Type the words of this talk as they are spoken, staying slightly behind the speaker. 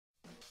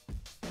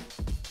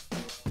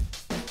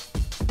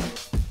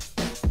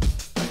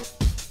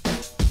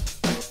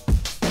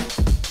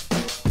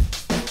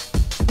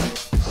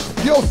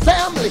Your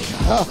family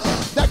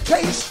that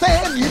can't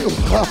stand you,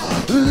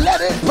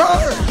 let it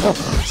burn.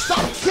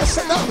 Stop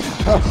kissing up.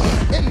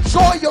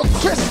 Enjoy your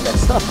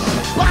Christmas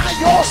by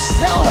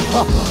yourself.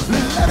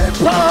 Let it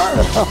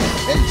burn.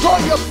 Enjoy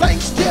your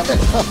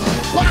Thanksgiving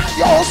by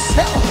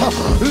yourself.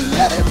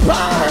 Let it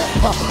burn.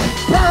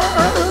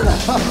 Burn,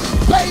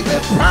 baby,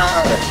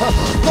 burn.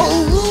 The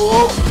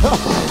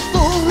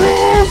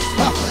roof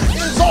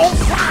is on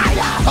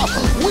fire.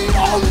 We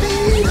don't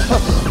need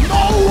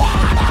no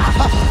water.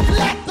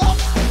 Let the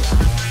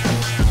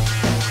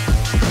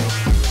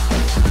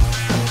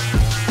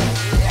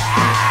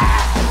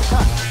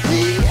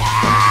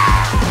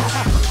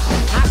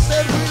I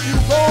said when you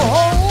go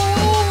home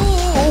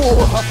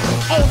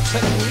on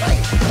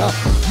tonight,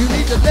 you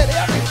need to let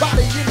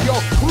everybody in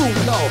your crew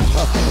know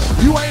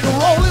you ain't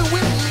rolling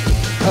with me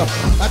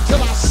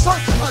until I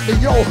search under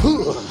your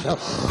hood.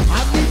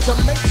 I need to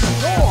make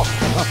sure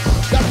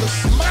that the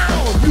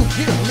smile you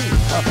give me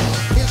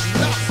is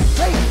not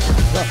fake.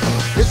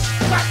 It's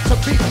got to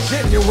be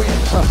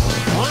genuine.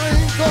 I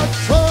ain't got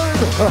time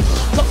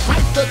to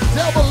fight the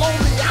devil on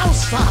the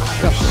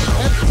outside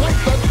and fight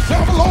the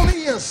devil on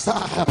the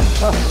inside.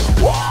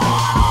 Whoa,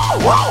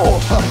 whoa.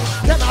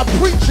 Can I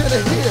preach it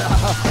here?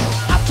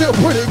 I feel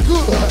pretty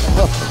good.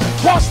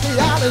 Cross the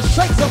aisle and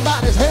shake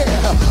somebody's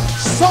hand.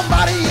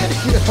 Somebody in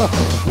here,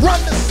 run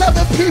to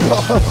 7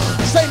 people.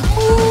 Say,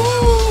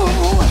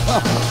 move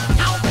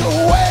out the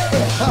way.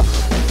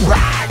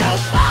 Ride them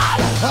out.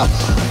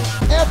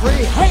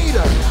 Every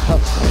hater,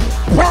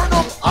 burn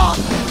them up.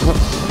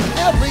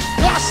 Every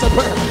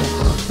gossiper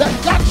that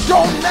got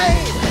your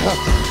name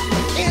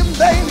in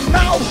their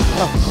mouth,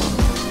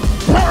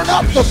 burn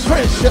up the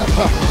friendship.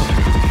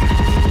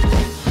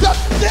 The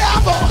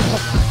devil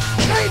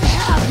can't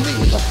have me.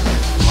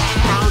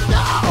 Hell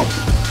no.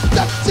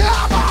 The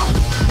devil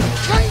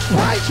can't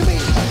break me.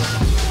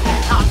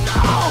 Hell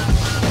no.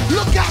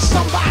 Look at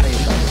somebody.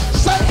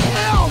 Say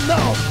hell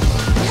no.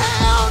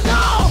 Hell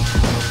no.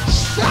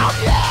 Shout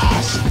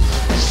yes.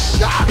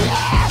 Shout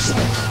yes.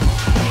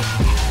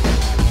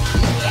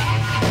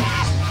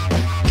 Yes.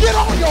 Get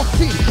on your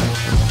feet.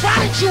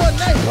 Find you a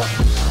neighbor.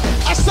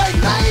 I say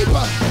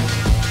neighbor.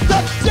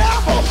 The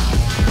devil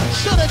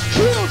should have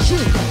killed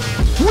you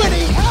when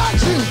he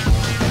had you.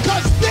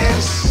 Cause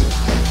this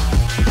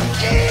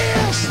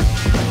is